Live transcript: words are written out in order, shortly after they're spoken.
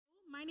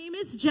My name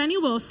is Jenny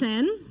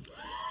Wilson,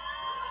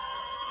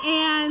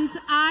 and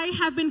I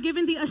have been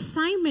given the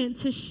assignment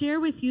to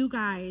share with you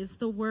guys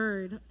the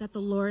word that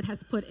the Lord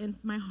has put in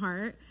my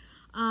heart.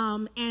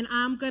 And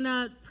I'm going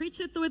to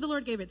preach it the way the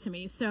Lord gave it to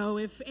me. So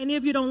if any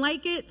of you don't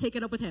like it, take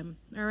it up with him,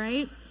 all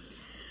right?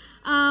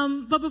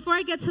 But before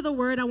I get to the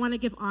word, I want to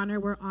give honor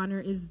where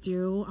honor is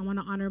due. I want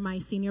to honor my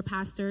senior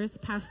pastors,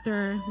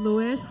 Pastor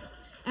Lewis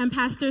and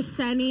Pastor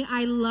Seni.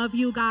 I love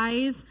you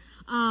guys.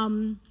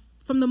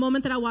 From the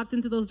moment that I walked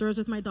into those doors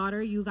with my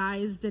daughter, you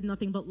guys did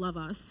nothing but love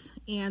us.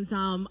 And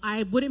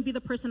I wouldn't be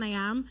the person I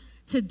am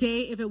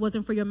today if it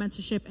wasn't for your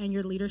mentorship and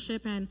your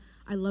leadership. And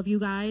I love you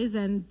guys.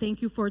 And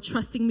thank you for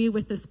trusting me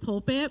with this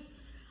pulpit.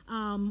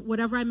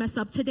 Whatever I mess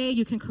up today,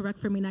 you can correct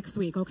for me next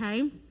week,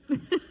 okay?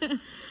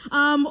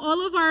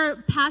 All of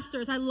our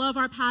pastors, I love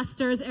our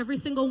pastors, every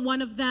single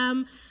one of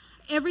them.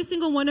 Every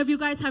single one of you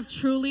guys have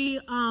truly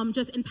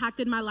just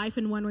impacted my life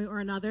in one way or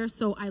another.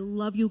 So I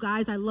love you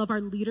guys. I love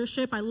our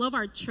leadership. I love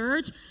our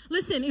church.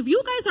 Listen, if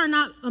you guys are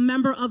not a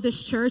member of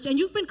this church and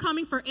you've been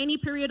coming for any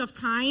period of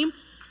time,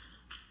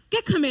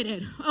 get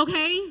committed,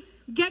 okay?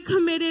 Get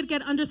committed.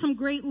 Get under some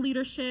great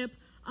leadership.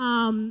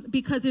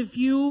 Because if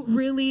you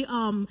really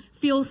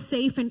feel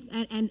safe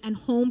and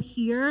home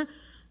here,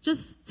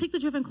 just take the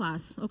Driven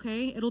class,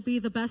 okay? It'll be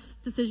the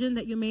best decision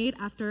that you made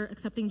after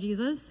accepting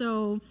Jesus.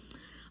 So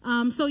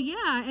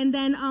yeah, and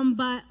then,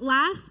 but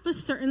last but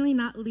certainly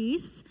not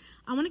least,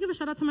 I want to give a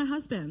shout out to my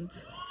husband.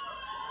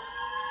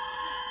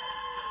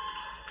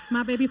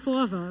 My baby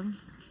forever.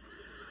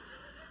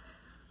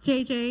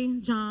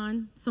 JJ,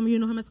 John, some of you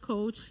know him as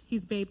Coach.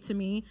 He's babe to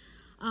me.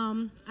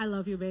 I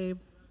love you, babe.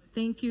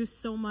 Thank you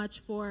so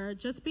much for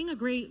just being a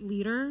great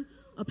leader,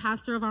 a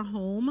pastor of our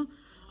home,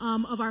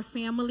 of our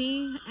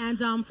family,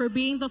 and for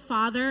being the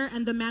father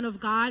and the man of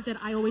God that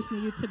I always knew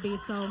you to be.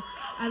 So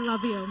I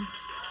love you.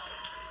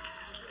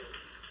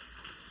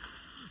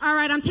 All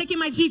right, I'm taking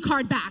my G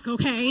card back,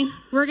 okay?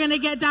 We're going to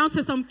get down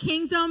to some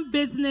kingdom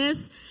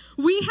business.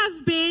 We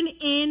have been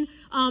in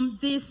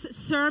this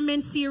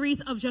sermon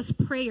series of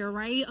just prayer,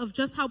 right? Of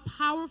just how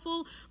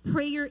powerful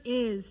prayer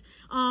is.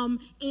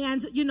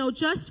 And, you know,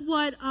 just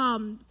what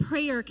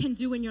prayer can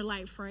do in your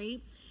life,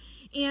 right?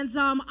 And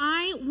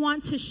I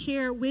want to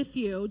share with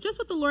you just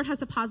what the Lord has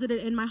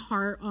deposited in my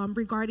heart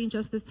regarding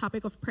just this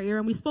topic of prayer.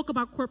 And we spoke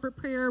about corporate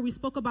prayer. We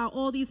spoke about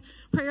all these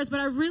prayers, but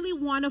I really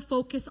want to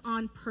focus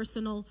on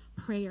personal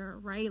prayer,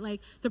 right? Like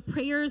the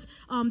prayers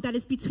that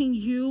is between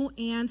you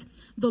and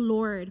the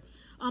Lord.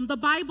 The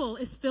Bible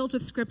is filled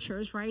with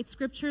scriptures, right?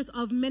 Scriptures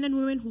of men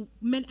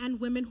and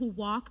women who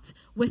walked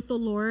with the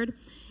Lord,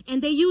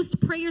 and they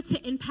used prayer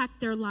to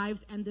impact their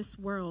lives and this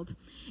world.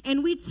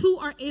 And we too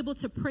are able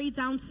to pray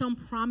down some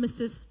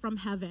promises from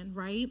heaven,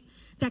 right?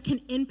 That can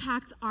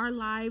impact our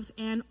lives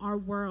and our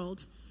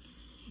world.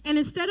 And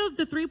instead of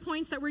the 3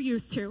 points that we're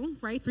used to,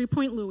 right?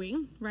 3-point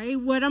Louis, right?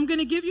 What I'm going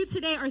to give you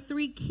today are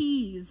 3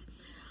 keys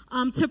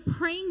to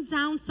praying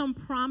down some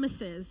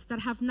promises that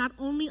have not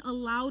only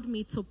allowed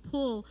me to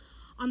pull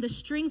on the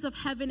strings of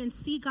heaven and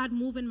see God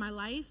move in my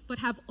life, but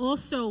have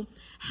also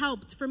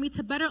helped for me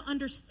to better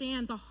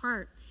understand the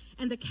heart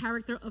and the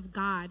character of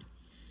God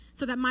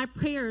so that my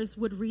prayers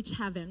would reach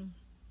heaven.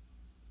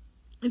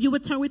 If you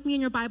would turn with me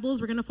in your Bibles,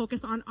 we're going to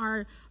focus on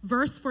our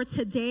verse for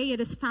today. It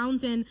is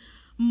found in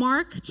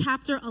Mark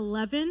chapter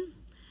 11,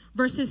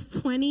 verses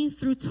 20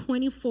 through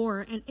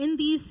 24. And in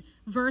these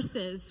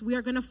verses, we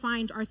are going to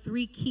find our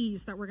 3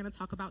 keys that we're going to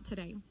talk about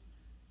today.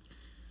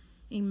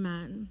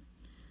 Amen.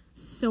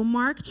 So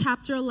Mark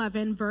chapter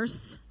 11,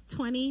 verse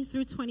 20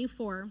 through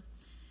 24,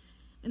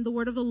 and the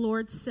word of the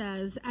Lord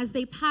says, as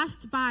they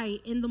passed by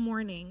in the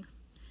morning,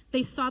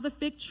 they saw the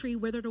fig tree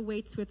withered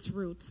away to its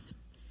roots.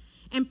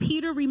 And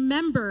Peter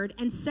remembered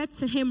and said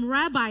to him,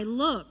 Rabbi,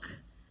 look,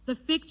 the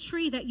fig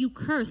tree that you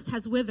cursed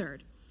has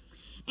withered.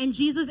 And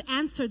Jesus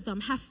answered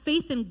them, have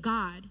faith in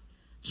God.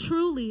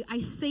 Truly, I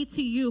say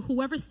to you,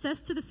 whoever says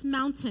to this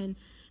mountain,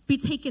 be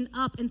taken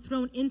up and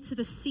thrown into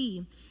the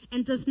sea,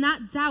 and does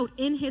not doubt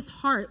in his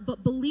heart,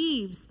 but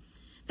believes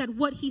that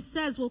what he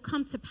says will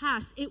come to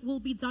pass, it will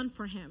be done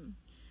for him.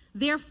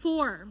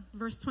 Therefore,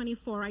 verse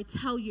 24, I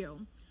tell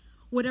you,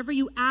 whatever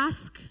you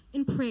ask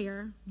in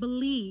prayer,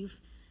 believe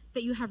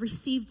that you have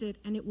received it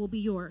and it will be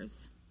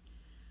yours.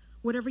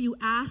 Whatever you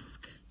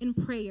ask in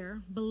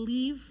prayer,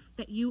 believe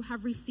that you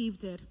have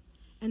received it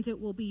and it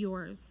will be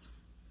yours.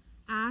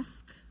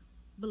 Ask,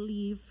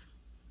 believe,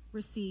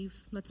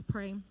 receive. Let's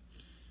pray.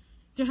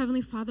 Dear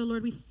Heavenly Father,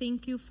 Lord, we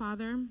thank you,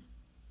 Father,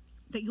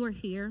 that you are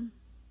here,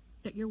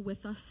 that you're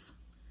with us,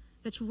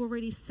 that you've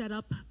already set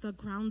up the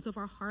grounds of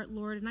our heart,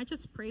 Lord. And I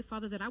just pray,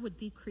 Father, that I would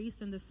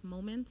decrease in this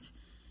moment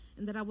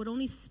and that I would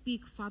only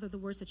speak, Father, the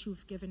words that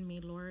you've given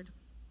me, Lord.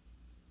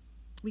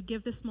 We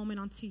give this moment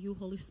unto you,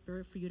 Holy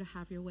Spirit, for you to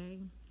have your way.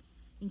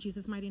 In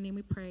Jesus' mighty name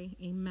we pray,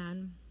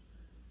 amen.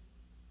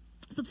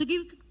 So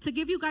to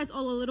give you guys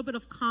all a little bit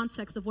of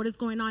context of what is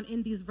going on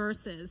in these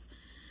verses,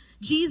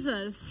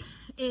 Jesus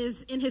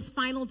is in his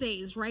final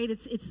days, right?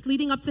 It's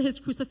leading up to his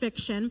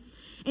crucifixion.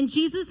 And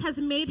Jesus has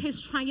made his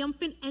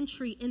triumphant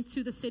entry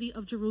into the city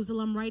of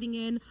Jerusalem, riding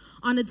in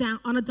on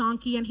a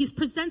donkey. And he's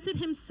presented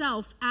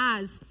himself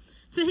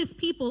to his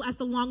people as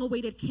the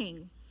long-awaited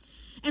king.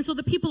 And so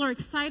the people are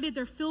excited.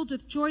 They're filled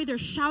with joy. They're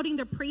shouting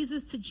their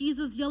praises to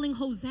Jesus, yelling,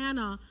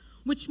 Hosanna,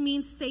 which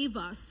means save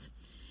us.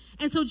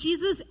 And so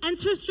Jesus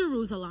enters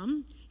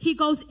Jerusalem. He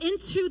goes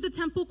into the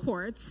temple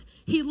courts.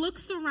 He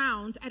looks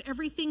around at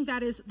everything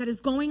that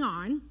is going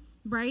on,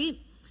 right?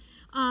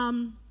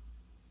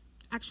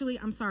 Actually,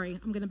 I'm sorry.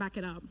 I'm going to back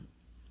it up.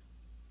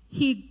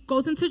 He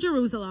goes into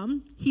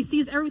Jerusalem. He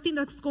sees everything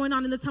that's going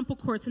on in the temple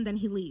courts, and then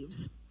he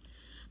leaves.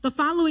 The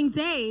following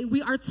day,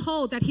 we are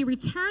told that he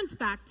returns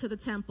back to the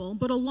temple,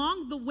 but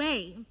along the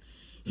way,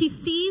 he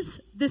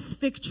sees this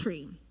fig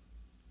tree.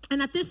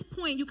 And at this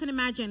point, you can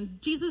imagine,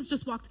 Jesus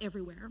just walked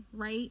everywhere,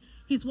 right?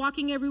 He's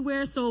walking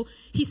everywhere, so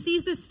he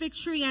sees this fig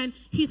tree, and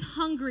he's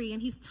hungry,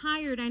 and he's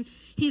tired, and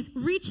he's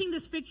reaching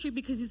this fig tree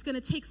because he's going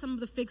to take some of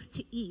the figs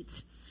to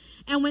eat.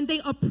 And when they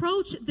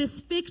approach this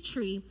fig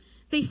tree,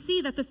 they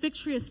see that the fig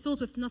tree is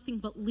filled with nothing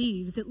but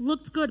leaves. It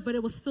looked good, but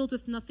it was filled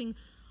with nothing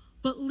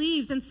but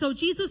leaves. And so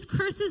Jesus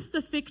curses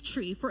the fig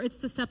tree for its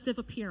deceptive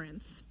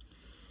appearance.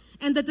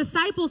 And the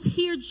disciples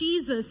hear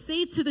Jesus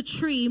say to the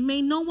tree,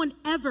 may no one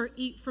ever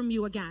eat from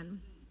you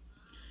again.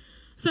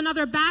 So now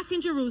they're back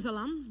in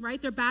Jerusalem,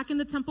 right? They're back in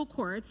the temple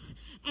courts.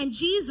 And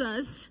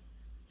Jesus,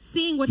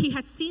 seeing what he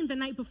had seen the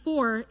night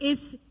before,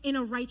 is in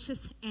a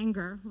righteous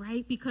anger,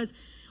 right? Because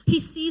he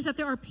sees that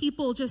there are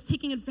people just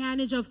taking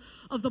advantage of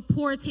the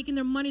poor, taking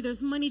their money.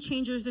 There's money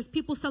changers. There's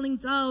people selling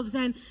doves.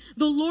 And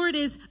the Lord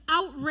is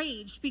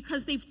outraged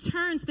because they've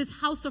turned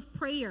this house of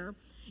prayer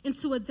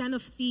into a den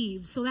of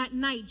thieves. So that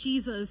night,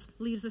 Jesus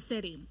leaves the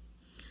city.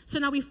 So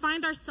now we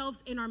find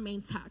ourselves in our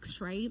main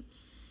text, right?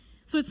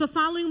 So it's the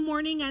following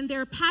morning, and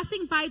they're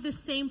passing by the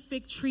same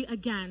fig tree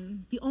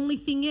again. The only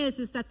thing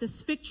is that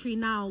this fig tree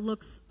now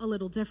looks a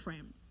little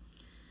different.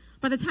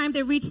 By the time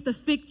they reach the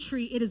fig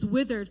tree, it is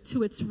withered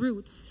to its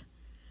roots.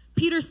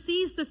 Peter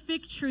sees the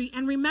fig tree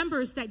and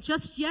remembers that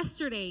just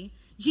yesterday,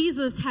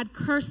 Jesus had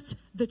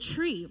cursed the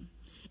tree.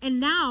 And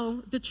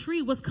now the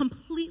tree was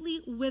completely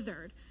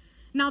withered.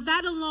 Now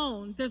that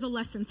alone, there's a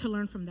lesson to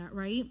learn from that,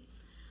 right?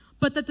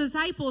 But the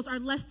disciples are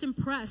less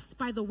impressed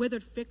by the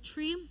withered fig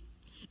tree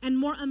and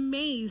more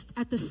amazed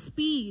at the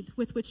speed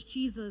with which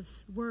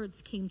Jesus'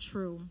 words came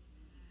true.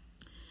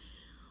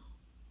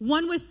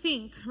 One would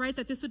think, right,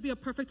 that this would be a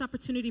perfect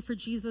opportunity for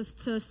Jesus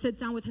to sit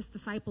down with his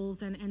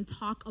disciples and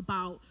talk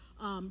about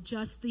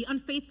just the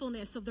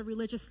unfaithfulness of the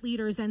religious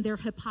leaders and their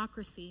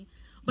hypocrisy.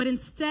 But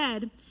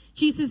instead,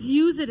 Jesus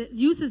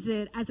uses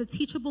it as a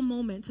teachable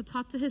moment to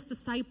talk to his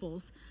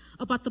disciples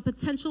about the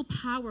potential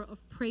power of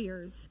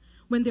prayers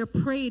when they're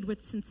prayed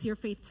with sincere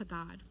faith to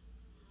God.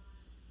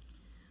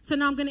 So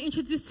now I'm going to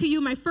introduce to you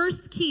my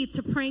first key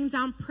to praying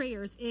down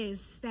prayers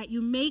is that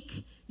you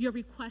make your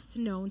request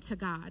known to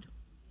God.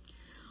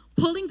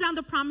 Pulling down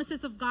the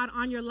promises of God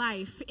on your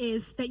life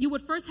is that you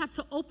would first have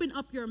to open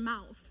up your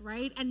mouth,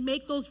 right, and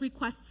make those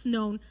requests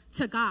known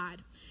to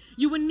God.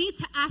 You would need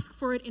to ask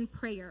for it in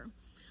prayer.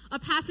 A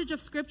passage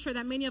of scripture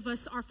that many of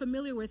us are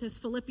familiar with is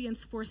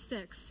Philippians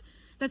 4:6,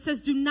 that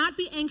says, do not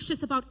be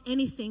anxious about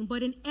anything,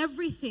 but in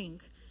everything,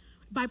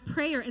 by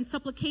prayer and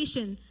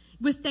supplication,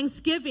 with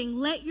thanksgiving,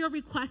 let your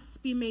requests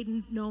be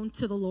made known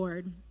to the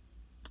Lord.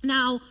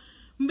 Now,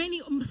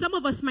 some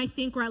of us might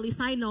think, or at least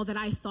I know that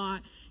I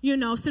thought,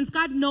 since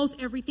God knows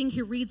everything,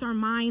 he reads our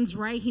minds,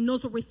 right? He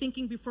knows what we're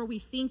thinking before we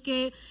think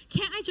it.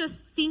 Can't I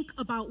just think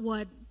about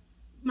what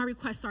my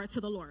requests are to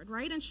the Lord,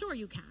 right? And sure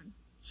you can.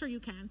 Sure you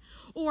can.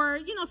 Or,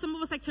 some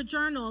of us like to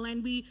journal,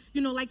 and we,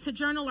 like to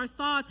journal our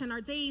thoughts and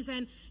our days.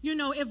 And,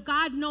 if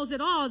God knows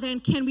it all,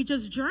 then can we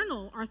just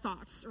journal our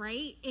thoughts,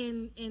 right,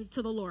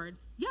 into the Lord?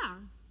 Yeah,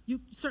 you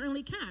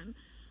certainly can.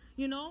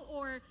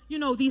 Or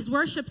these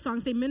worship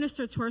songs, they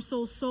minister to our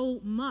souls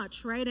so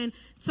much, right? And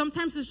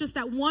sometimes it's just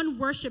that one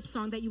worship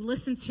song that you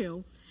listen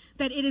to,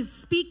 that it is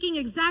speaking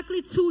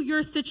exactly to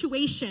your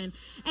situation.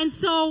 And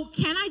so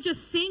can I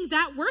just sing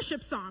that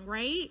worship song,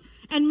 right?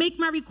 And make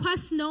my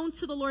requests known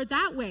to the Lord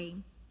that way?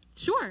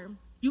 Sure,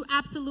 you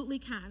absolutely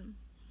can.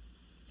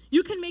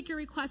 You can make your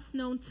requests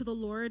known to the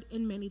Lord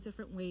in many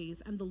different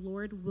ways, and the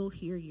Lord will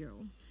hear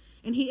you.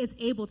 And he is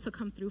able to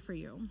come through for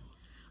you.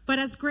 But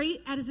as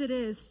great as it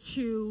is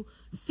to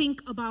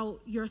think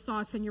about your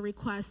thoughts and your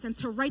requests and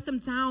to write them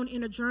down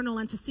in a journal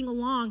and to sing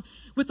along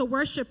with a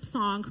worship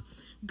song,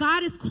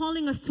 God is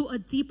calling us to a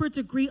deeper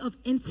degree of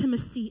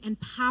intimacy and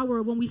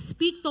power when we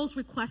speak those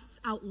requests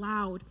out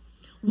loud.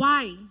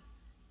 Why?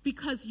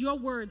 Because your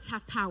words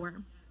have power.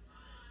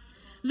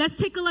 Let's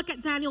take a look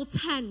at Daniel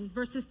 10,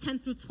 verses 10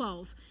 through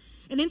 12.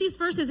 And in these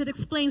verses, it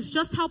explains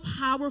just how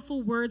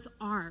powerful words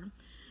are.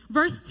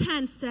 Verse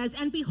 10 says,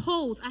 and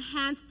behold, a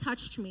hand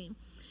touched me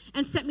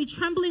and set me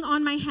trembling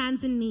on my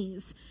hands and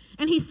knees.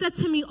 And he said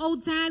to me, O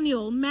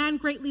Daniel, man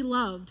greatly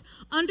loved,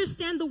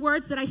 understand the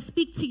words that I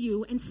speak to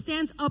you and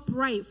stand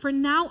upright, for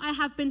now I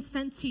have been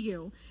sent to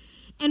you.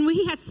 And when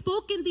he had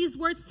spoken these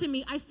words to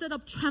me, I stood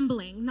up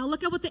trembling. Now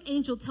look at what the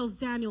angel tells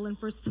Daniel in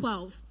verse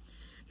 12.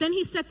 Then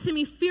he said to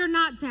me, fear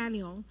not,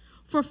 Daniel,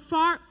 for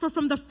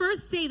from the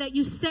first day that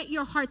you set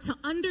your heart to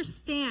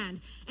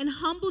understand and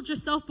humbled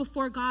yourself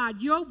before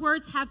God, your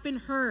words have been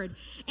heard,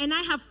 and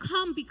I have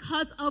come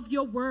because of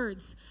your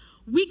words.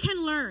 We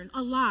can learn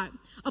a lot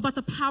about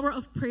the power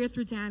of prayer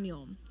through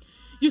Daniel.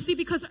 You see,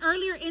 because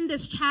earlier in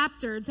this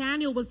chapter,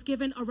 Daniel was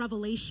given a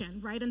revelation,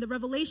 right? And the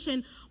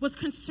revelation was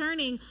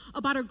concerning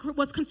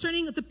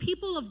the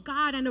people of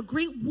God and a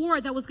great war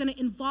that was going to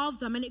involve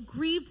them, and it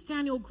grieved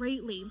Daniel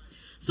greatly.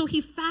 So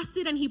he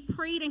fasted and he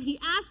prayed and he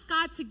asked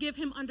God to give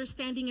him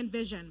understanding and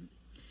vision.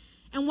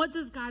 And what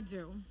does God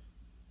do?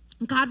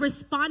 God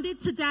responded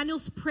to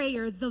Daniel's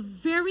prayer the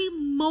very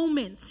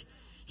moment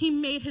he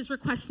made his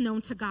request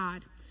known to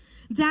God.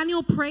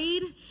 Daniel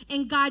prayed,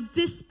 and God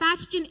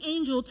dispatched an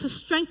angel to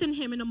strengthen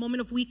him in a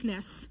moment of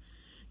weakness.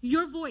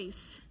 Your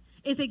voice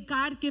is a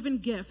God-given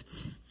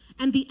gift,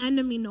 and the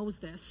enemy knows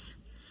this.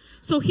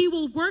 So he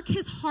will work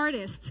his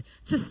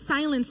hardest to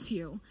silence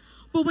you.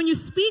 But when you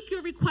speak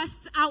your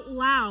requests out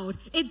loud,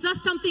 it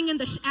does something in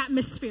the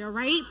atmosphere,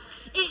 right?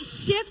 It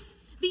shifts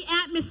the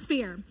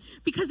atmosphere.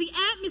 Because the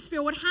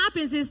atmosphere, what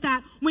happens is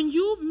that when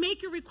you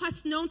make your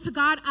request known to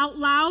God out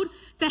loud,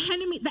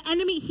 the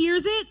enemy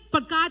hears it,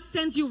 but God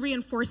sends you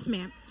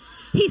reinforcement.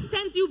 He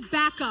sends you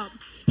backup.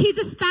 He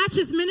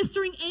dispatches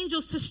ministering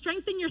angels to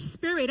strengthen your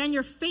spirit and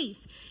your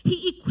faith.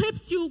 He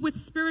equips you with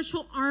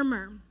spiritual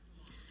armor.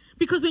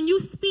 Because when you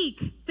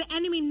speak, the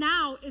enemy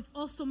now is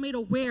also made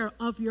aware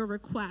of your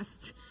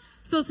request.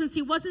 So since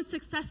he wasn't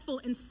successful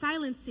in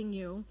silencing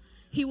you,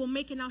 he will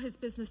make it now his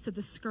business to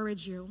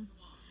discourage you.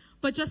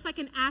 But just like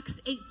in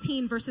Acts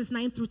 18, verses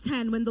 9 through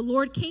 10, when the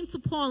Lord came to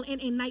Paul in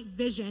a night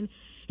vision,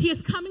 he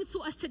is coming to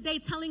us today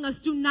telling us,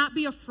 do not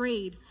be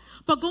afraid,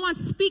 but go on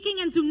speaking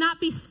and do not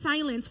be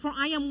silent, for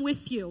I am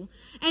with you.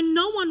 And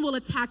no one will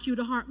attack you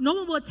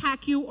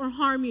or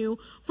harm you,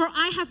 for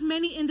I have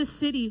many in the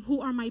city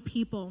who are my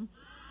people.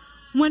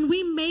 When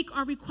we make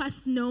our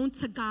requests known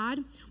to God,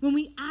 when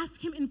we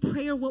ask him in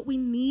prayer what we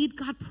need,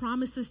 God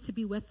promises to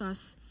be with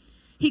us.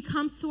 He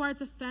comes to our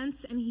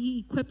defense and he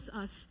equips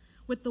us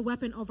with the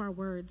weapon of our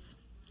words.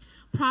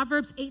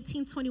 Proverbs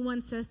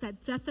 18:21 says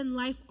that death and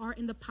life are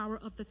in the power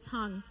of the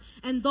tongue,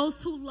 and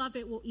those who love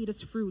it will eat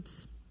its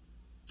fruits.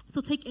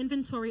 So take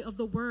inventory of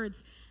the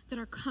words that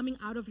are coming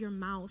out of your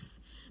mouth,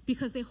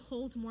 because they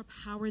hold more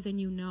power than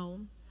you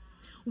know.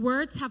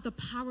 Words have the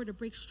power to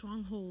break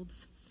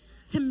strongholds,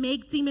 to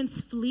make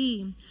demons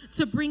flee,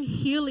 to bring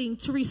healing,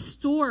 to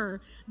restore.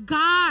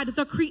 God,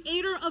 the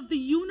creator of the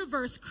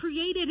universe,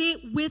 created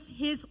it with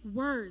his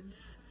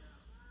words.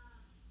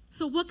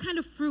 So what kind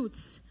of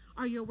fruits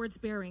are your words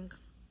bearing?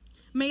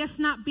 May us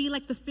not be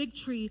like the fig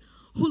tree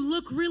who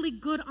look really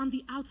good on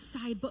the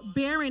outside but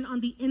barren on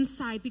the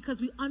inside,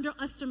 because we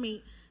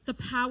underestimate the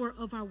power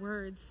of our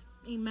words.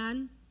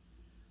 Amen.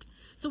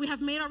 So we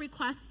have made our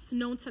requests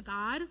known to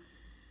God,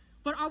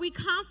 but are we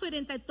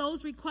confident that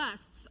those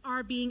requests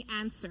are being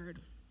answered?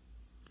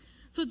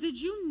 So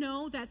did you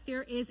know that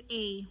there is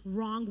a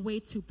wrong way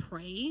to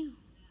pray?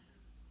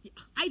 Yeah,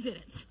 I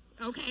didn't,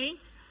 okay?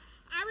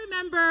 I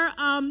remember,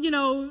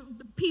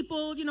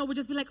 people, would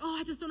just be like, oh,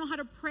 I just don't know how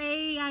to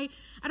pray. I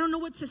don't know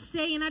what to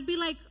say. And I'd be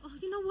like, oh,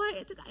 you know what?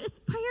 It's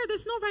prayer.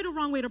 There's no right or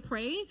wrong way to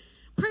pray.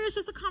 Prayer is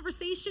just a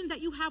conversation that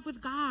you have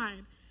with God.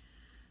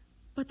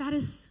 But that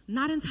is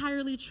not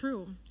entirely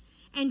true.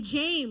 And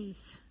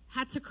James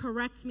had to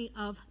correct me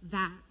of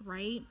that,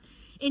 right?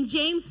 In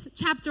James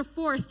chapter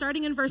 4,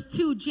 starting in verse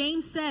 2,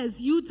 James says,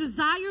 you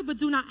desire but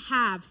do not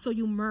have, so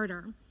you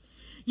murder.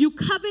 You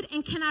covet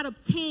and cannot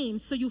obtain,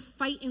 so you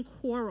fight and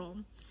quarrel.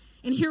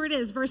 And here it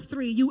is, verse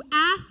 3. You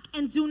ask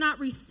and do not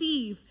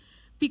receive,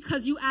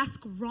 because you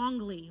ask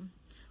wrongly,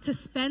 to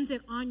spend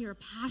it on your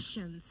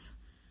passions.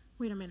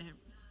 Wait a minute.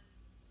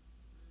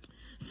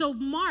 So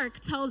Mark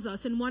tells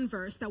us in one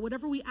verse that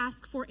whatever we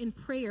ask for in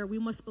prayer, we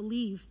must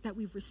believe that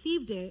we've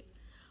received it.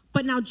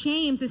 But now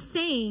James is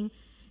saying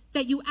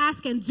that you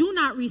ask and do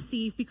not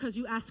receive because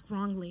you ask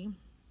wrongly.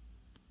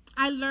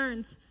 I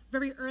learned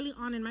very early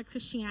on in my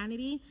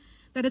Christianity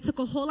that it took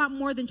a whole lot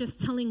more than just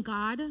telling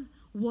God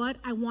what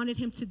I wanted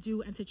him to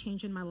do and to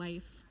change in my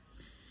life.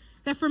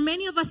 That for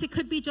many of us, it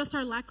could be just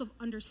our lack of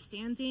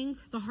understanding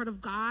the heart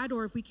of God,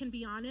 or if we can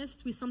be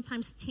honest, we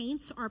sometimes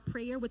taint our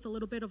prayer with a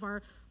little bit of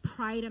our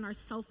pride and our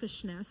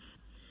selfishness.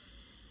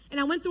 And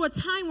I went through a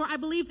time where I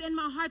believed in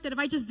my heart that if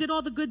I just did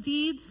all the good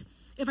deeds,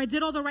 if I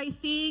did all the right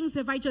things,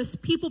 if I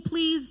just people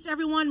pleased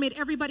everyone, made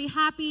everybody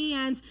happy,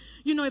 and,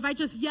 if I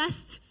just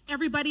yesed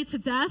everybody to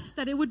death,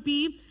 that it would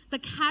be the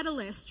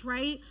catalyst,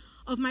 right,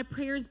 of my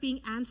prayers being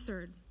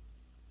answered.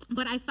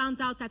 But I found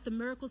out that the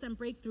miracles and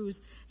breakthroughs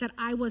that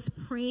I was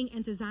praying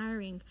and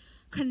desiring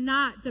could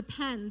not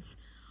depend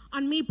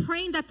on me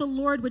praying that the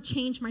Lord would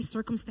change my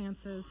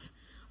circumstances,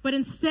 but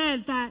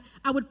instead that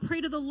I would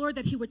pray to the Lord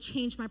that he would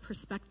change my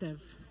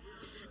perspective.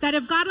 That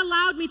if God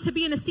allowed me to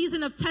be in a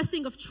season of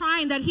testing, of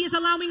trying, that he is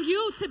allowing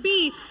you to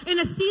be in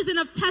a season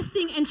of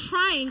testing and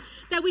trying,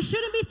 that we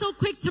shouldn't be so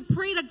quick to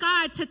pray to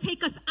God to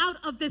take us out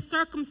of this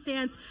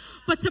circumstance,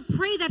 but to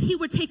pray that he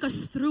would take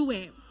us through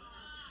it.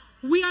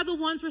 We are the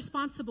ones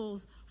responsible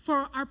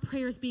for our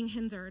prayers being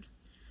hindered.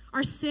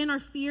 Our sin, our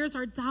fears,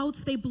 our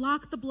doubts, they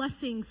block the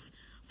blessings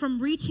from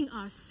reaching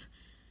us.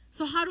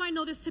 So how do I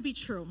know this to be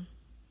true?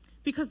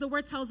 Because the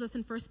word tells us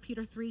in 1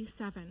 Peter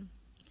 3:7.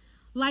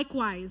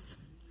 Likewise,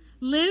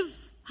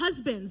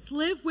 husbands,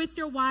 live with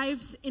your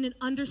wives in an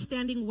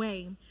understanding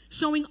way,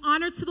 showing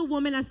honor to the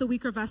woman as the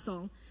weaker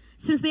vessel,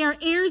 since they are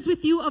heirs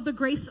with you of the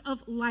grace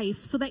of life,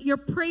 so that your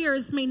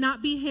prayers may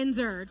not be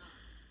hindered.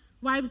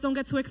 Wives, don't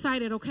get too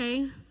excited,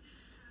 okay?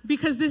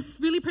 Because this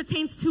really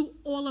pertains to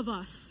all of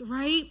us,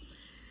 right?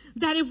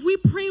 That if we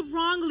pray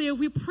wrongly, if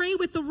we pray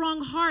with the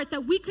wrong heart,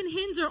 that we can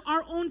hinder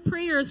our own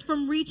prayers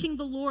from reaching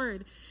the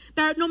Lord.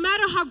 That no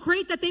matter how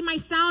great that they might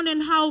sound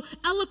and how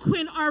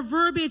eloquent our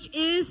verbiage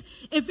is,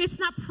 if it's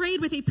not prayed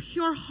with a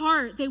pure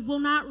heart, they will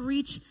not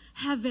reach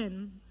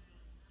heaven.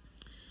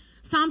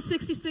 Psalm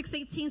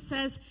 66:18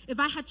 says, if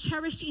I had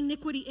cherished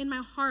iniquity in my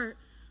heart,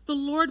 the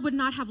Lord would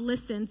not have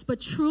listened, but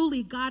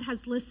truly God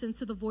has listened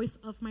to the voice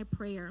of my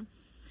prayer.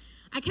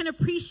 I can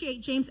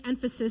appreciate James'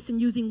 emphasis in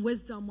using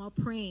wisdom while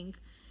praying,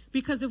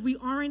 because if we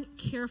aren't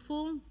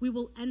careful, we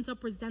will end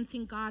up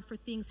resenting God for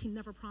things he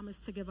never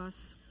promised to give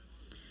us.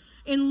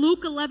 In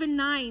Luke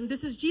 11:9,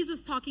 this is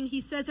Jesus talking.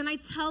 He says, and I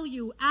tell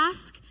you,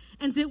 ask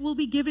and it will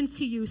be given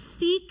to you.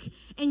 Seek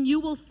and you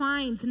will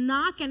find.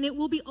 Knock and it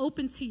will be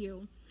open to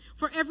you.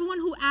 For everyone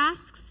who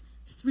asks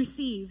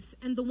receives,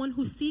 and the one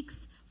who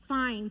seeks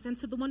finds, and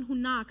to the one who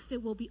knocks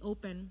it will be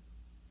open.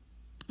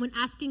 When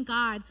asking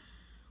God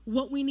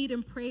what we need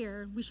in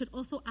prayer, we should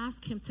also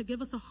ask him to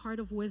give us a heart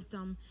of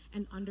wisdom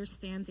and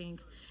understanding,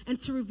 and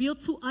to reveal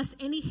to us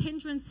any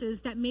hindrances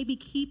that may be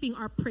keeping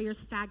our prayers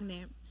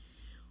stagnant.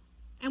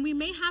 And we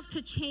may have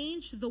to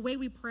change the way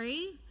we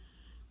pray,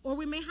 or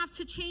we may have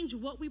to change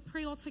what we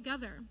pray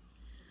altogether.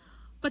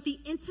 But the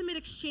intimate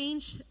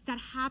exchange that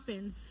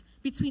happens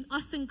between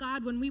us and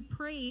God when we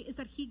pray is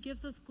that he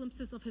gives us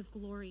glimpses of his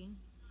glory.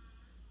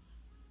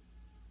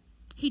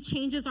 He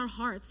changes our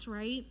hearts,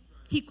 right?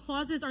 He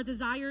causes our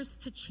desires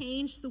to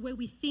change. The way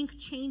we think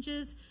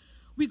changes.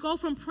 We go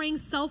from praying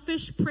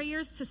selfish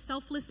prayers to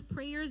selfless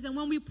prayers. And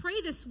when we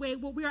pray this way,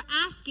 what we are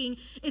asking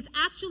is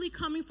actually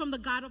coming from the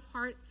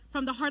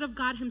heart of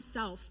God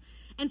himself.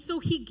 And so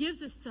he gives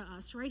this to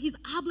us, right? He's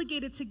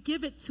obligated to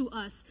give it to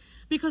us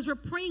because we're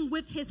praying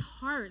with his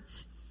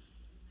heart.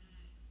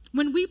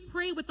 When we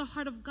pray with the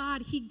heart of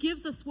God, he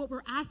gives us what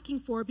we're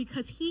asking for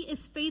because he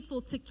is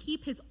faithful to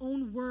keep his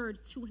own word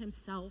to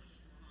himself.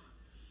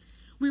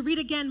 We read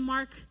again,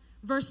 Mark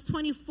verse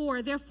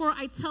 24. Therefore,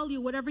 I tell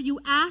you, whatever you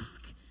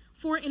ask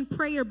for in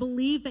prayer,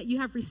 believe that you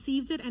have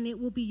received it and it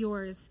will be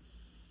yours.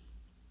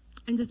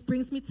 And this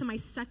brings me to my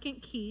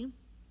second key,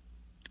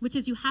 which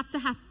is you have to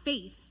have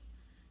faith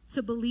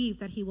to believe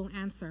that he will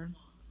answer.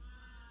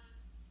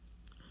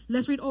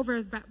 Let's read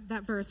over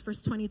that verse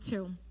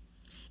 22.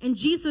 And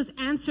Jesus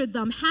answered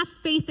them, have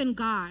faith in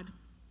God.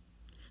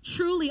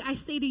 Truly, I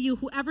say to you,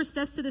 whoever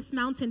says to this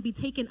mountain, be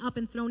taken up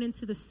and thrown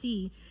into the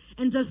sea,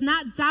 and does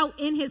not doubt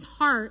in his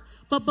heart,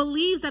 but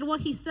believes that what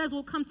he says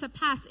will come to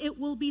pass, it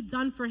will be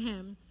done for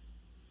him.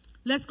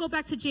 Let's go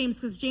back to James,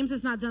 because James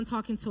is not done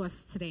talking to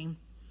us today.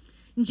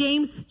 In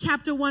James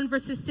chapter 1,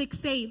 verses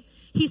 6-8,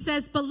 he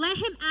says, but let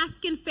him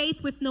ask in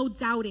faith with no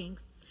doubting.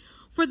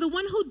 For the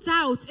one who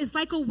doubts is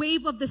like a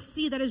wave of the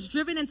sea that is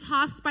driven and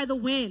tossed by the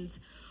wind.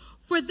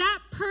 For that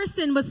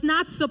person must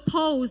not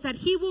suppose that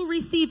he will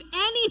receive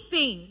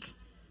anything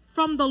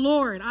from the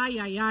Lord. Ay,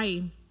 ay,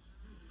 ay.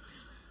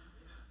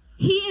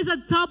 He is a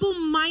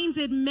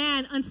double-minded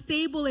man,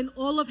 unstable in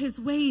all of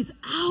his ways.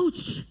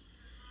 Ouch.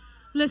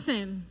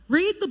 Listen,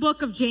 read the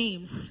book of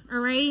James, all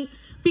right?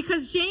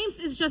 Because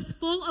James is just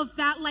full of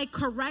that like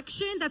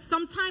correction that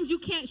sometimes you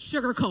can't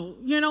sugarcoat.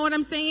 You know what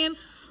I'm saying?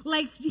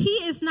 Like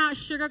he is not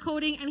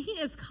sugarcoating, and he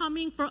is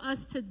coming for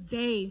us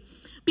today.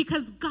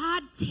 Because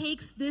God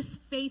takes this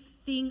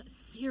faith thing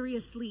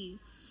seriously.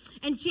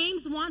 And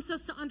James wants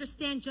us to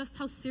understand just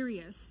how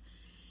serious.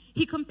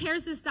 He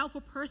compares this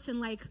doubtful person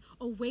like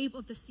a wave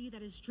of the sea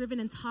that is driven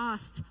and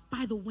tossed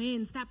by the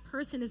winds. That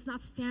person is not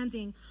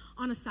standing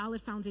on a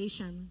solid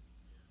foundation.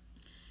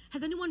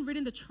 Has anyone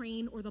ridden the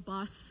train or the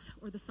bus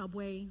or the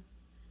subway?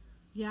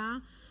 Yeah?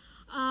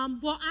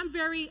 Well,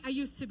 I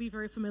used to be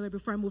very familiar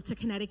before I moved to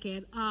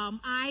Connecticut.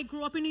 I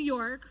grew up in New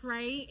York,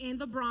 right, in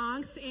the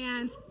Bronx,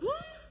 and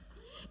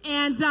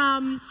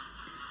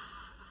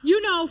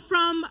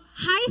from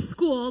high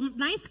school,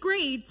 9th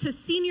grade to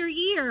senior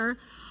year,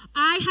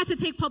 I had to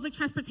take public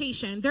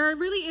transportation. There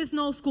really is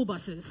no school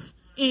buses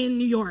in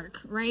New York,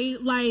 right?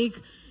 Like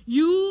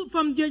you're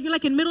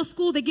like in middle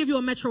school, they give you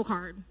a Metro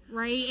card,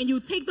 right? And you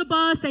take the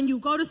bus and you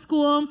go to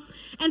school.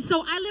 And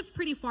so I lived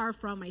pretty far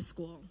from my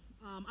school.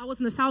 I was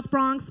in the South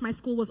Bronx. My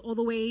school was all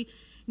the way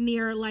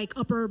near like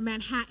upper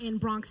Manhattan,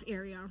 Bronx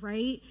area,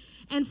 right?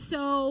 And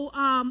so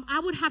I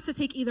would have to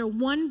take either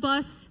one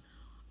bus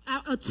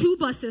two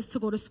buses to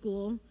go to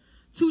school,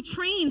 two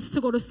trains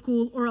to go to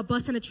school, or a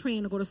bus and a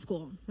train to go to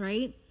school,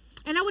 right?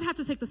 And I would have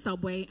to take the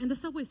subway, and the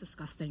subway's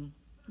disgusting,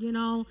 you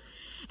know?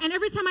 And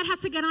every time I'd have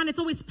to get on, it's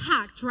always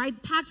packed, right?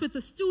 Packed with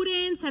the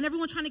students and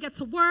everyone trying to get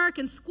to work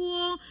and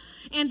school,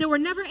 and there were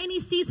never any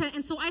seats,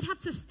 and so I'd have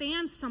to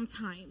stand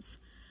sometimes.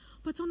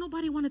 But don't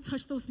nobody want to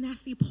touch those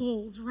nasty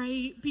poles,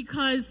 right?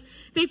 Because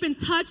they've been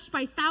touched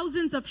by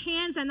thousands of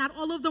hands, and not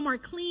all of them are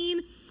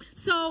clean.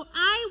 So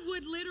I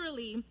would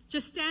literally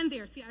just stand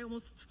there. See, I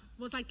almost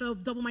was like the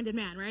double-minded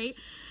man, right?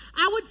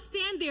 I would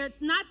stand there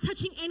not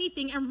touching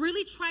anything and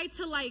really try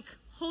to like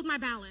hold my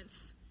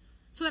balance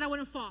so that I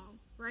wouldn't fall,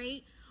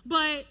 right?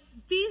 But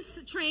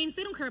these trains,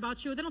 they don't care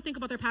about you. They don't think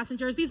about their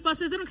passengers. These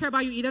buses, they don't care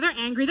about you either. They're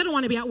angry. They don't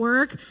want to be at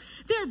work.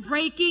 They're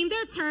braking.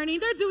 They're turning.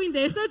 They're doing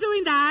this. They're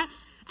doing that.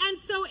 And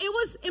so it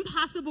was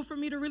impossible for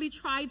me to really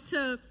try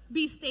to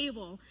be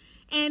stable.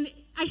 And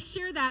I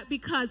share that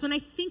because when I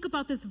think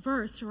about this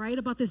verse, right,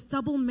 about this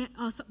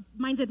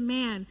double-minded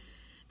man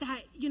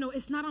that, you know,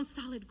 is not on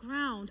solid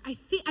ground, I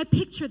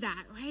picture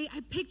that, right?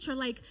 I picture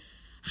like,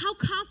 how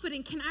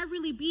confident can I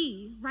really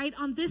be, right,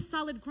 on this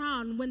solid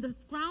ground when the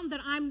ground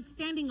that I'm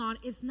standing on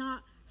is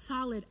not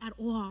solid at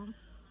all?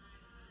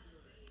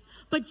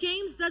 But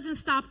James doesn't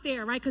stop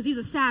there, right, because he's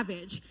a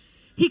savage.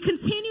 He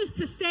continues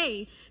to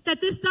say that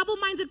this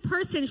double-minded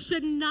person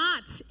should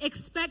not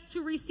expect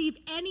to receive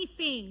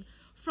anything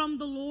from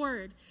the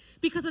Lord,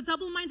 because a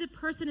double-minded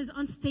person is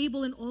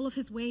unstable in all of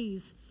his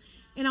ways.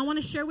 And I want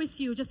to share with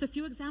you just a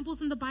few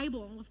examples in the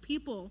Bible of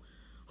people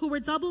who were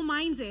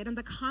double-minded and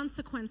the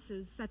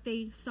consequences that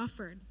they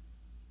suffered.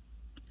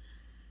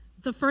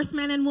 The first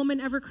man and woman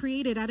ever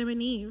created, Adam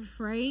and Eve,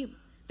 right?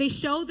 They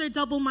showed their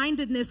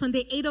double-mindedness when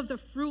they ate of the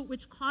fruit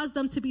which caused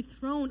them to be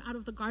thrown out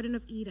of the Garden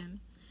of Eden.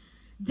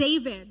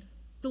 David,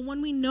 the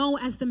one we know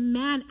as the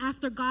man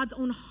after God's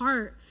own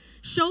heart,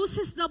 shows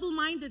his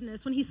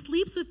double-mindedness when he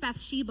sleeps with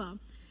Bathsheba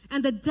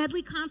and the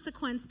deadly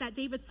consequence that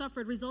David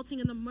suffered, resulting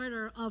in the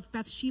murder of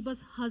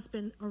Bathsheba's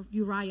husband,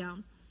 Uriah.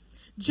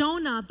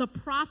 Jonah, the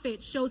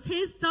prophet, shows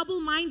his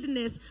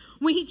double-mindedness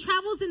when he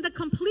travels in the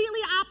completely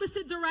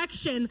opposite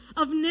direction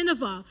of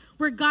Nineveh,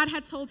 where God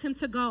had told him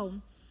to go.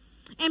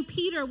 And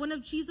Peter, one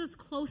of Jesus'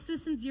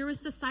 closest and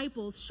dearest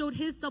disciples, showed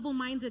his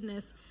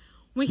double-mindedness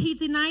when he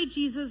denied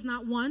Jesus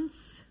not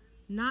once,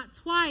 not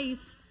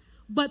twice,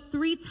 but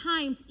 3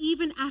 times,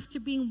 even after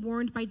being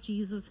warned by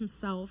Jesus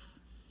himself.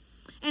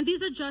 And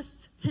these are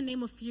just to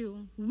name a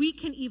few. We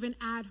can even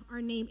add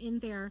our name in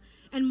there,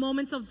 and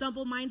moments of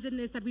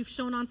double-mindedness that we've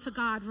shown unto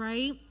God,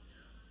 right?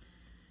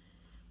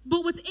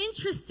 But what's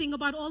interesting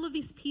about all of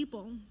these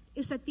people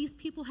is that these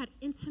people had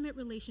intimate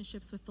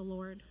relationships with the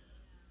Lord.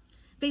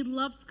 They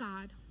loved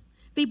God.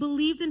 They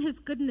believed in his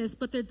goodness,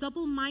 but their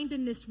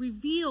double-mindedness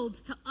revealed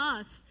to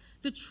us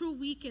the true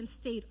weakened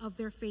state of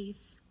their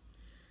faith.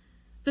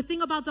 The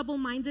thing about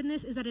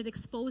double-mindedness is that it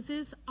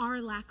exposes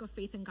our lack of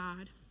faith in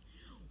God.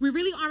 We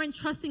really aren't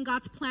trusting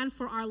God's plan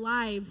for our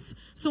lives.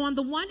 So on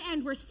the one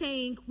end, we're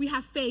saying we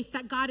have faith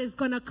that God is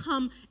going to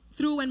come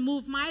through and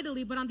move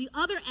mightily. But on the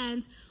other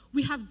end,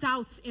 we have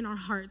doubts in our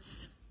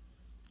hearts.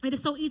 It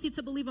is so easy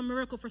to believe a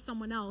miracle for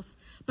someone else,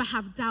 but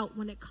have doubt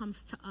when it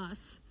comes to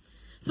us.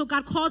 So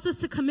God calls us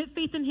to commit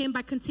faith in him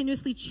by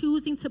continuously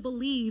choosing to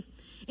believe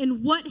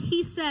in what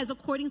he says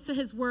according to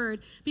his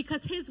word,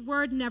 because his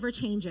word never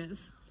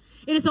changes.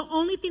 It is the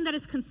only thing that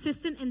is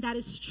consistent and that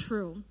is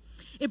true.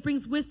 It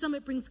brings wisdom,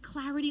 it brings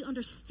clarity,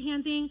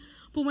 understanding.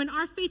 But when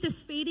our faith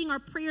is fading, our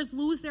prayers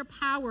lose their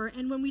power.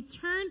 And when we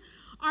turn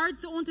our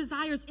own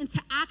desires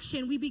into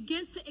action, we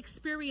begin to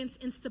experience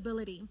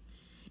instability.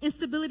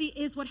 Instability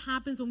is what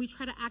happens when we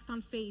try to act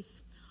on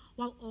faith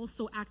while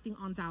also acting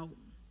on doubt.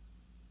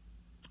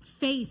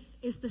 Faith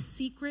is the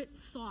secret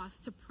sauce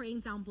to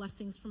praying down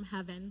blessings from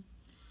heaven.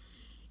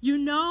 You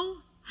know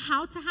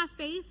how to have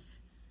faith?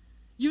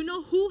 You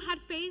know who had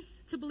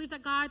faith to believe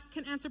that God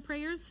can answer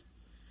prayers?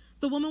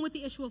 The woman with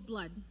the issue of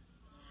blood.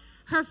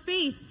 Her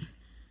faith,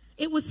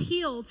 it was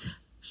healed.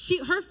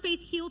 Her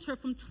faith healed her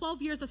from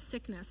 12 years of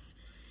sickness.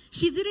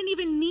 She didn't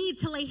even need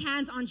to lay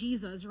hands on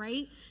Jesus,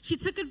 right? She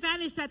took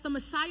advantage that the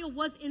Messiah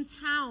was in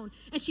town,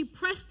 and she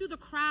pressed through the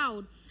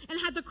crowd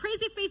and had the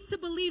crazy faith to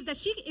believe that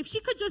if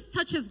she could just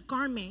touch his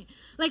garment,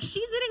 like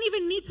she didn't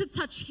even need to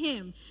touch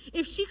him.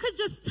 If she could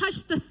just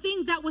touch the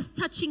thing that was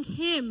touching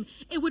him,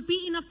 it would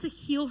be enough to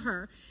heal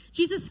her.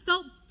 Jesus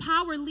felt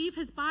power leave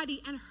his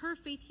body, and her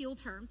faith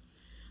healed her.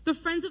 The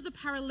friends of the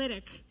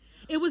paralytic,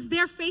 it was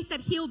their faith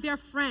that healed their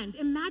friend.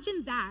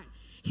 Imagine that.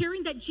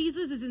 Hearing that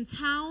Jesus is in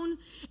town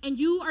and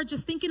you are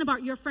just thinking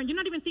about your friend. You're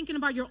not even thinking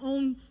about your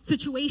own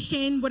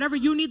situation, whatever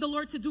you need the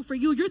Lord to do for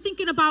you. You're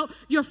thinking about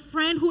your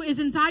friend who is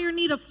in dire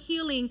need of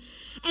healing.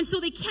 And so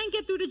they can't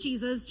get through to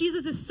Jesus.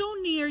 Jesus is so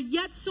near,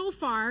 yet so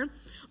far,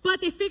 but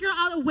they figure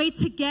out a way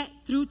to get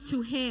through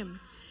to him.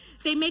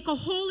 They make a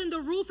hole in the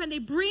roof and they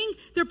bring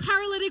their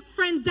paralytic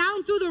friend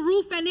down through the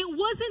roof, and it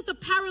wasn't the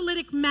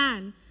paralytic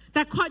man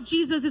that caught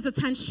Jesus'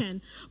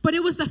 attention, but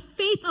it was the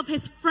faith of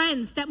his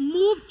friends that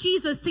moved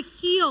Jesus to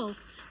heal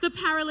the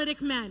paralytic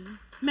man.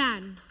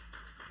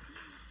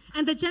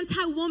 And the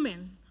Gentile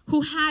woman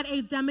who had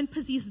a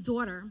demon-possessed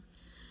daughter.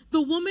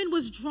 The woman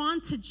was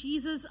drawn to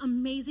Jesus'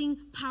 amazing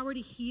power to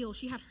heal.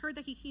 She had heard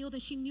that he healed,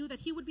 and she knew that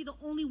he would be the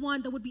only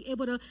one that would be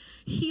able to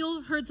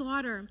heal her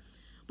daughter.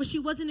 But she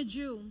wasn't a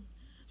Jew.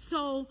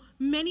 So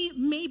many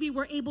maybe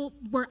were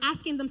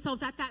asking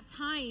themselves at that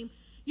time,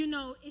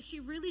 is she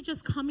really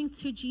just coming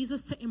to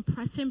Jesus to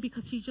impress him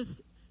because she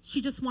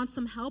just wants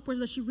some help, or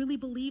does she really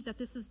believe that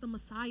this is the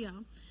Messiah?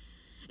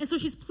 And so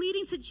she's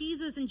pleading to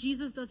Jesus, and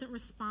Jesus doesn't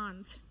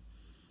respond.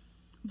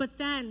 But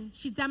then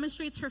she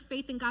demonstrates her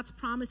faith in God's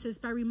promises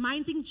by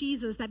reminding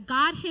Jesus that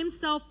God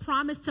himself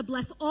promised to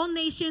bless all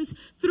nations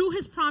through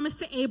his promise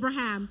to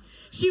Abraham.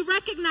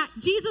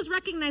 Jesus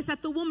recognized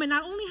that the woman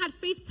not only had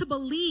faith to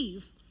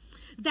believe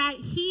that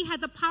he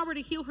had the power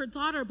to heal her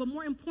daughter, but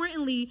more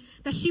importantly,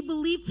 that she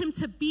believed him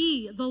to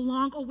be the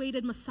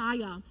long-awaited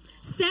Messiah,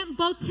 sent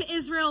both to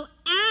Israel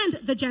and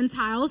the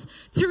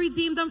Gentiles to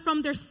redeem them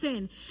from their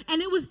sin.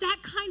 And it was that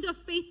kind of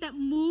faith that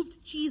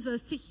moved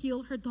Jesus to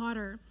heal her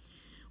daughter.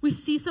 We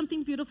see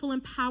something beautiful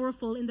and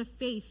powerful in the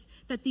faith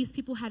that these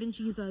people had in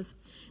Jesus,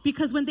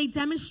 because when they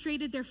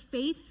demonstrated their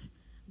faith,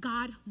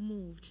 God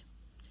moved.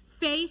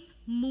 Faith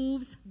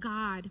moves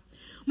God.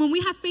 When we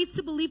have faith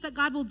to believe that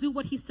God will do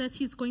what he says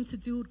he's going to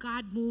do,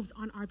 God moves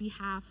on our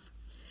behalf.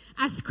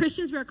 As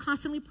Christians, we are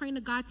constantly praying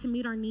to God to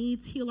meet our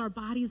needs, heal our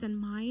bodies and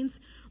minds,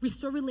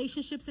 restore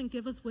relationships, and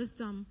give us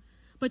wisdom.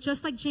 But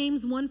just like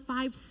James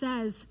 1:5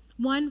 says,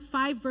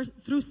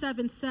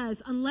 1:5-7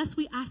 says, unless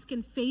we ask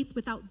in faith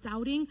without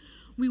doubting,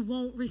 we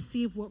won't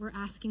receive what we're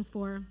asking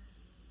for.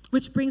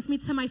 Which brings me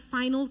to my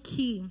final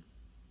key,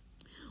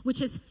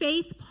 which is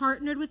faith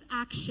partnered with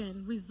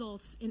action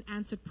results in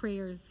answered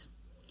prayers.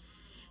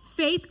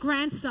 Faith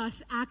grants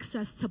us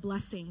access to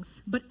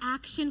blessings, but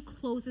action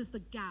closes the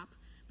gap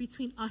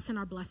between us and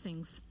our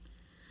blessings.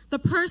 The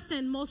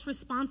person most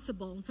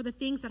responsible for the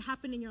things that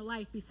happen in your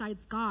life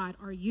besides God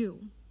are you.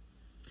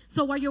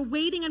 So while you're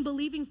waiting and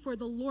believing for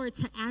the Lord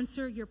to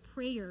answer your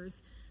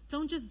prayers,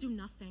 don't just do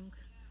nothing.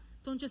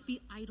 Don't just be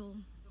idle.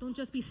 Don't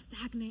just be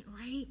stagnant,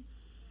 right?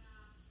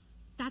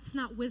 That's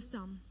not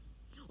wisdom.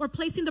 Or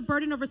placing the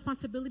burden of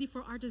responsibility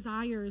for our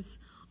desires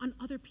on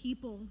other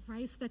people,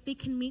 right? So that they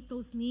can meet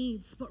those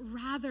needs. But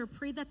rather,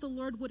 pray that the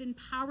Lord would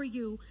empower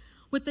you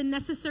with the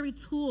necessary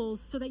tools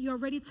so that you're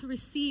ready to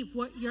receive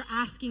what you're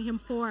asking him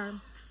for.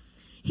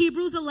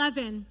 Hebrews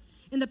 11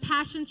 in the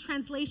Passion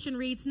Translation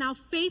reads, now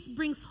faith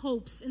brings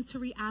hopes into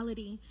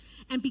reality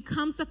and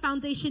becomes the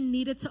foundation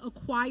needed to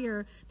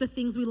acquire the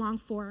things we long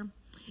for.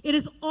 It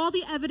is all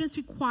the evidence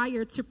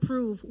required to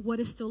prove what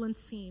is still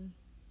unseen.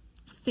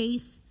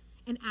 Faith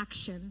and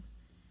action.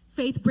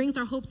 Faith brings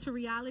our hope to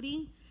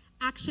reality.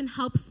 Action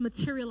helps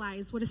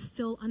materialize what is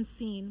still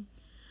unseen.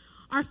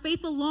 Our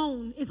faith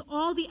alone is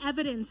all the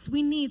evidence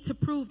we need to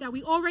prove that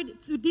we already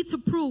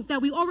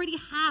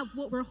have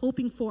what we're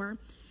hoping for.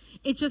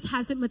 It just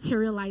hasn't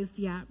materialized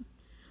yet.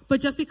 But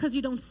just because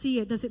you don't see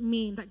it doesn't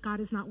mean that God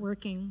is not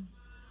working.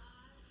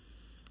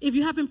 If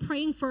you have been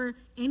praying for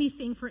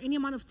anything for any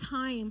amount of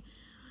time,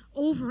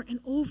 over and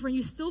over, and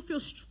you still feel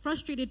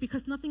frustrated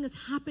because nothing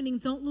is happening,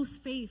 don't lose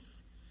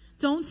faith.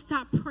 Don't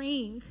stop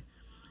praying.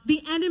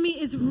 The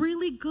enemy is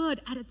really good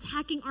at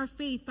attacking our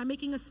faith by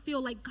making us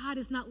feel like God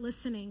is not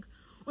listening,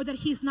 or that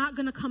he's not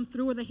going to come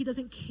through, or that he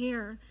doesn't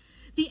care.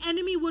 The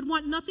enemy would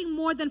want nothing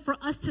more than for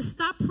us to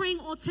stop praying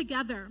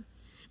altogether,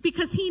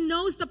 because he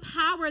knows the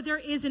power there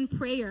is in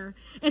prayer,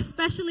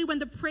 especially when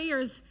the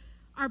prayers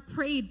are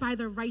prayed by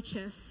the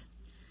righteous.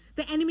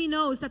 The enemy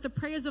knows that the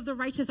prayers of the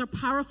righteous are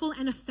powerful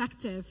and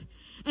effective.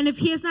 And if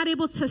he is not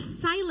able to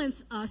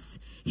silence us,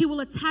 he will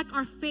attack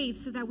our faith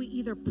so that we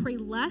either pray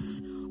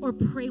less or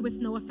pray with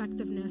no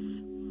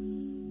effectiveness.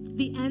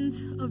 The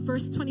end of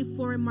verse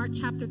 24 in Mark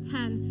chapter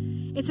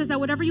 10, it says that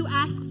whatever you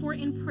ask for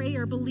in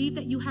prayer, believe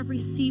that you have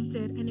received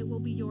it and it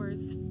will be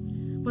yours.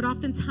 But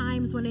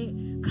oftentimes when it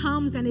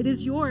comes and it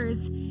is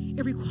yours,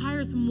 it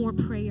requires more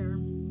prayer.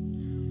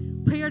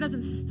 Prayer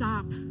doesn't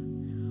stop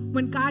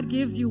when God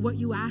gives you what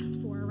you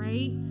asked for,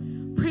 right?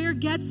 Prayer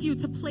gets you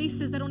to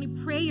places that only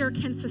prayer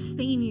can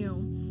sustain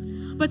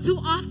you. But too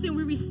often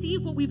we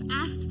receive what we've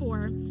asked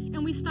for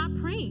and we stop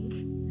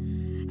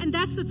praying. And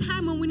that's the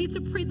time when we need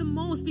to pray the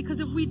most, because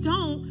if we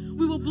don't,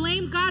 we will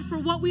blame God for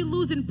what we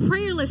lose in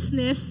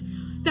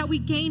prayerlessness that we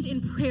gained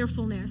in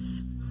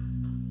prayerfulness.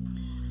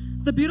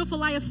 The beautiful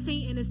lie of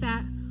Satan is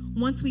that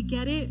once we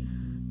get it,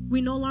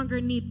 we no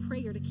longer need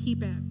prayer to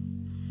keep it.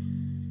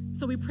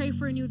 So we pray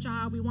for a new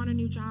job. We want a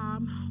new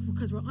job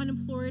because we're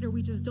unemployed, or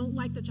we just don't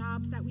like the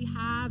jobs that we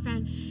have.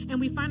 And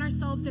we find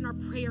ourselves in our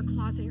prayer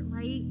closet,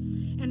 right?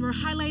 And we're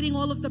highlighting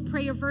all of the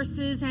prayer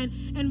verses,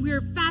 and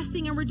we're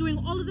fasting, and we're doing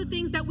all of the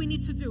things that we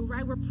need to do,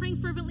 right? We're praying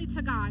fervently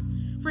to God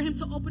for him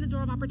to open a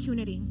door of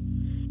opportunity.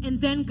 And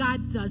then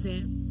God does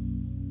it.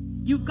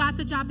 You've got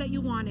the job that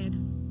you wanted.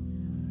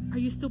 Are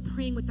you still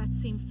praying with that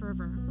same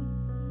fervor?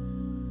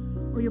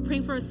 Or you're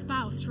praying for a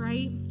spouse,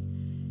 right?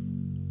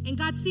 And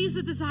God sees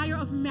the desire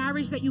of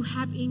marriage that you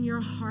have in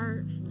your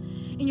heart.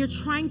 and you're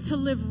trying to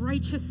live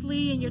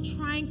righteously, and you're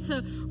trying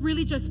to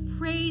really just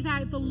pray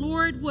that the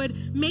Lord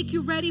would make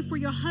you ready for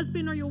your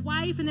husband or your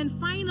wife, and then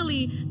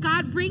finally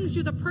God brings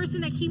you the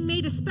person that he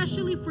made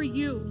especially for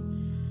you,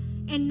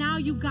 and now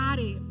you got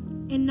it,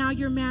 and now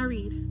you're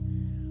married.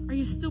 Are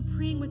you still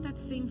praying with that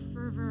same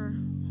fervor?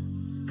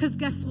 Because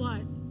guess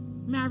what?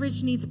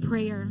 Marriage needs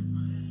prayer.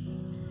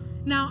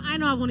 Now, I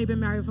know I've only been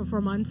married for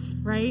 4 months,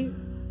 right?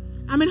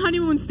 I'm in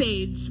honeymoon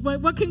stage.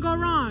 What can go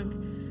wrong?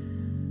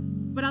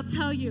 But I'll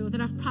tell you that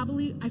I've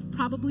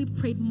probably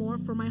prayed more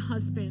for my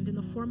husband in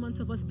the 4 months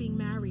of us being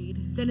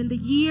married than in the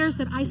years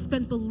that I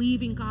spent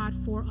believing God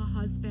for a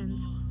husband.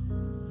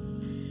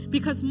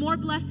 Because more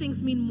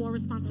blessings mean more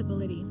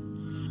responsibility.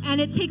 And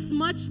it takes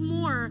much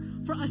more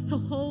for us to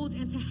hold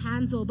and to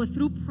handle. But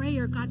through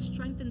prayer, God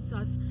strengthens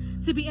us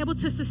to be able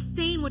to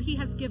sustain what he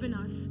has given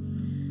us.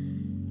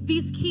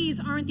 These keys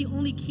aren't the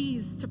only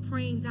keys to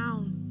praying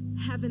down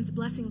heaven's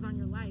blessings on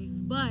your life,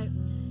 but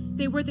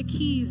they were the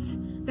keys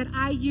that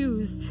I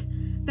used,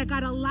 that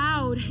God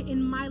allowed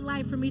in my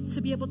life for me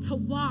to be able to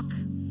walk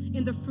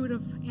in the fruit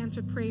of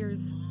answered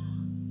prayers.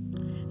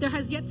 There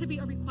has yet to be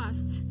a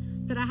request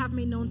that I have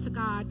made known to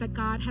God that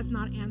God has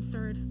not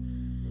answered.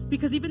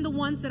 Because even the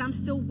ones that I'm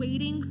still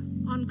waiting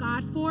on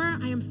God for,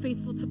 I am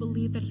faithful to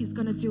believe that he's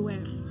going to do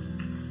it.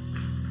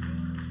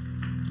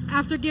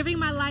 After giving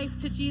my life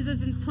to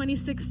Jesus in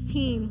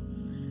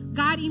 2016,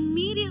 God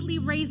immediately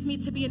raised me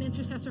to be an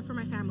intercessor for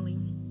my family,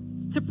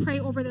 to pray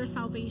over their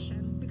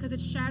salvation, because it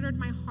shattered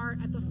my heart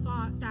at the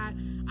thought that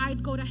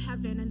I'd go to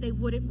heaven and they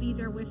wouldn't be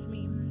there with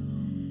me.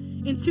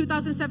 In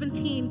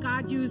 2017,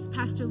 God used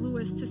Pastor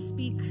Lewis to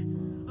speak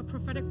a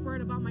prophetic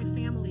word about my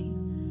family.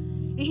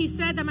 And he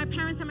said that my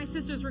parents and my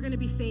sisters were going to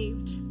be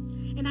saved.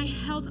 And I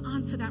held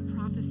on to that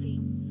prophecy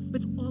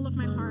with all of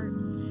my heart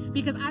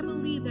because I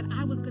believed that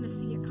I was going to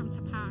see it come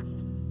to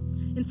pass.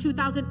 In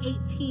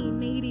 2018,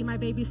 Nady, my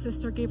baby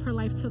sister, gave her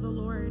life to the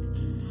Lord.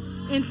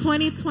 In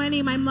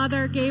 2020, my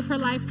mother gave her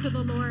life to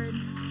the Lord.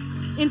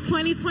 In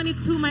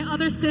 2022, my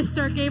other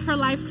sister gave her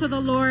life to the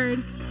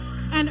Lord.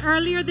 And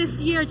earlier this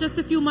year, just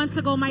a few months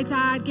ago, my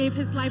dad gave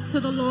his life to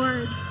the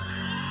Lord.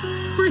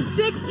 For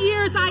 6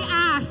 years, I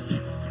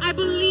asked, I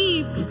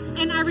believed,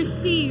 and I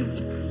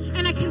received.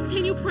 And I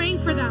continue praying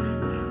for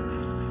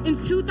them. In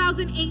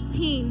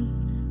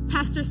 2018,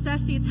 Pastor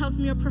Ceci tells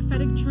me a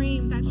prophetic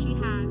dream that she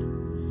had.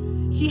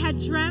 She had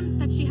dreamt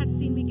that she had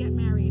seen me get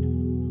married.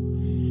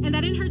 And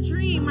that in her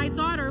dream, my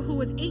daughter, who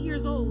was 8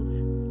 years old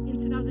in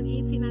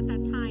 2018 at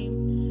that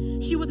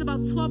time, she was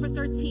about 12 or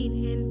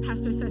 13 in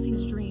Pastor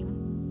Ceci's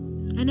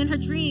dream. And in her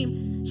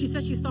dream, she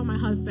said she saw my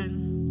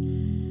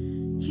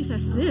husband. She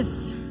said,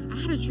 sis, I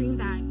had a dream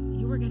that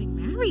you were getting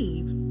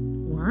married.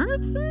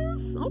 What,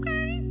 sis?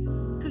 Okay.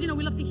 Because,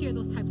 we love to hear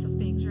those types of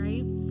things,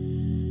 right?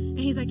 And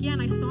he's like, yeah,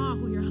 and I saw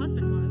who your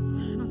husband was.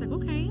 And I was like,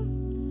 okay.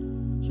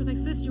 She was like,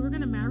 sis, you were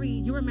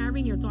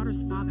marrying your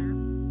daughter's father.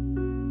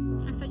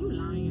 I said, you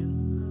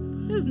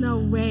lying. There's no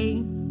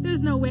way.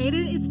 There's no way.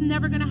 It's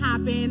never going to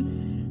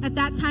happen. At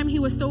that time, he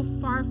was so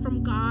far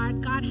from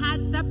God. God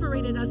had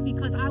separated us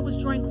because I was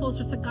drawing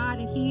closer to God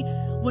and he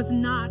was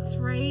not,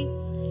 right?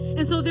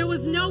 And so there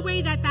was no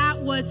way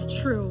that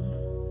was true.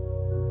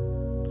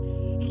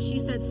 And she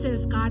said,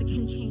 sis, God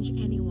can change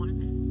anyone.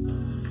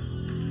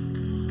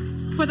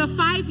 For the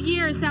 5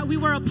 years that we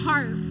were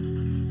apart,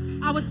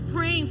 I was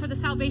praying for the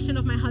salvation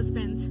of my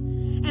husband.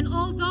 And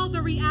although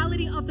the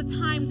reality of the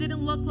time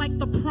didn't look like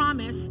the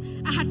promise,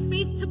 I had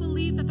faith to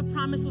believe that the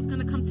promise was going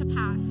to come to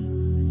pass.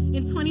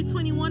 In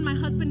 2021, my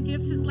husband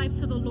gives his life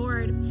to the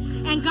Lord,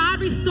 and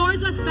God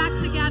restores us back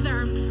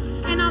together.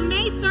 And on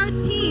May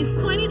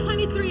 13th,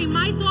 2023,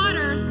 my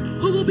daughter,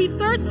 who will be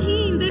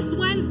 13 this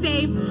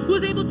Wednesday,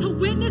 was able to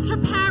witness her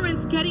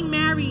parents getting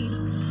married.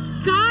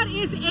 God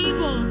is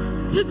able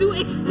to do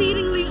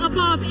exceedingly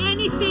above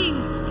anything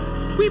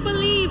we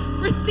believe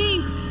or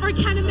think or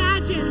can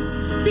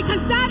imagine,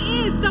 because that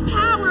is the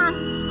power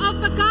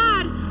of the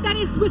God that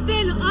is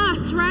within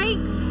us, right?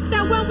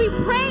 That when we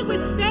pray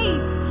with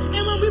faith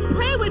and when we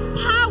pray with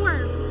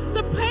power,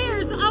 the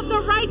prayers of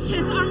the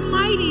righteous are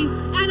mighty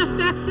and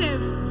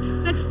effective.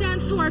 Let's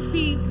stand to our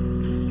feet.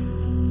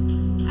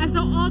 As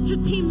the altar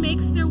team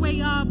makes their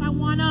way up, I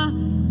want to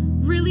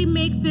really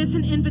make this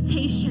an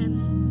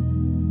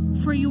invitation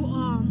for you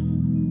all.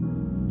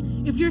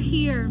 If you're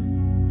here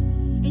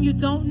and you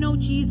don't know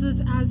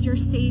Jesus as your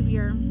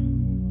Savior,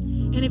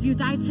 and if you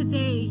die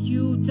today,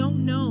 you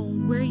don't know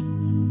where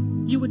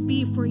you would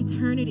be for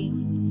eternity.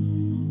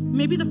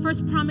 Maybe the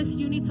first promise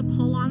you need to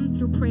pull on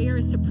through prayer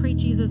is to pray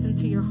Jesus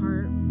into your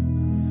heart.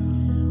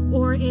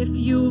 Or if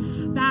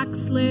you've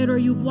backslid or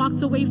you've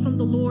walked away from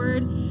the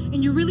Lord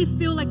and you really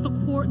feel like the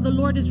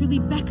Lord is really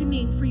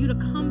beckoning for you to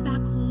come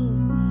back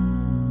home,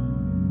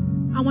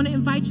 I want to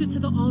invite you to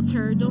the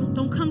altar.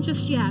 Don't come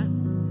just yet.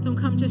 Don't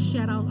come just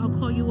yet. I'll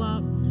call you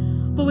up.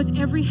 But with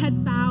every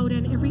head bowed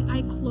and every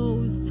eye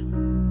closed,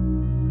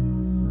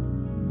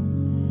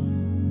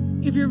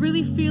 if you're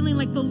really feeling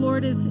like the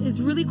Lord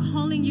is really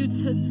calling you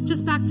to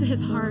just back to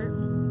his heart,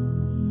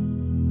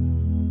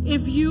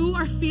 If you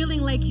are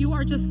feeling like you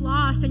are just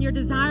lost and you're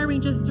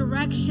desiring just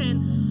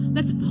direction,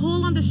 let's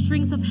pull on the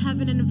strings of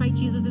heaven and invite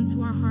Jesus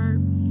into our heart.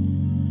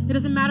 It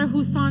doesn't matter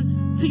who's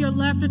on to your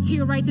left or to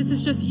your right. This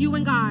is just you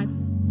and God.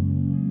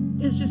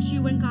 It's just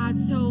you and God.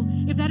 So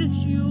if that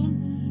is you,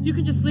 you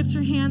can just lift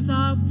your hands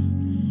up.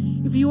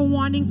 If you are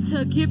wanting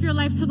to give your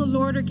life to the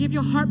Lord or give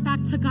your heart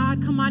back to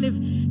God, come on. If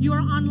you are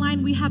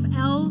online, we have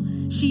Elle.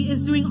 She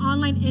is doing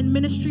online in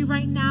ministry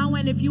right now.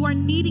 And if you are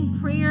needing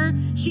prayer,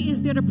 she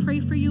is there to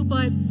pray for you.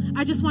 But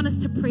I just want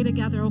us to pray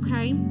together,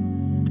 okay?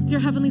 Dear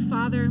Heavenly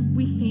Father,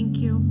 we thank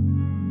you.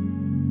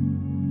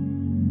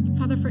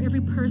 Father, for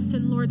every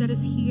person, Lord, that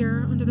is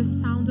here under the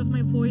sound of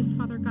my voice,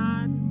 Father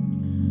God,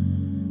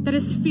 that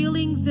is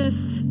feeling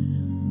this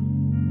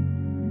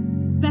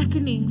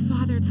beckoning,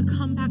 Father, to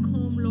come back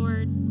home,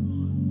 Lord.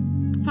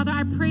 Father,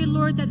 I pray,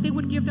 Lord, that they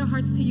would give their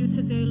hearts to you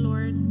today,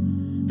 Lord,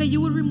 that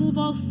you would remove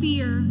all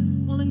fear,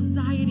 all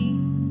anxiety,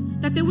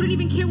 that they wouldn't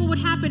even care what would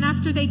happen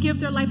after they give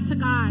their lives to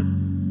God.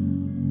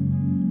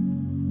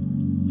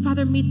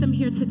 Father, meet them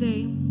here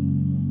today.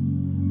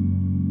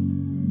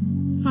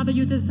 Father,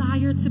 you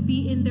desire to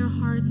be in their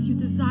hearts. You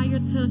desire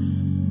to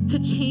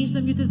change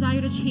them. You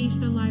desire to change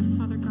their lives,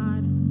 Father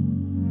God.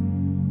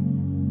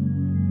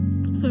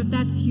 So if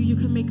that's you, you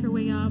can make your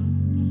way up.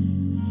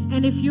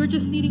 And if you're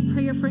just needing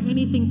prayer for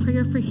anything,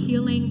 prayer for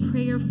healing,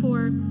 prayer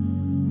for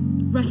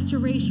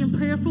restoration,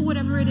 prayer for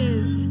whatever it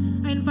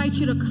is, I invite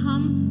you to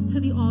come to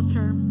the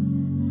altar.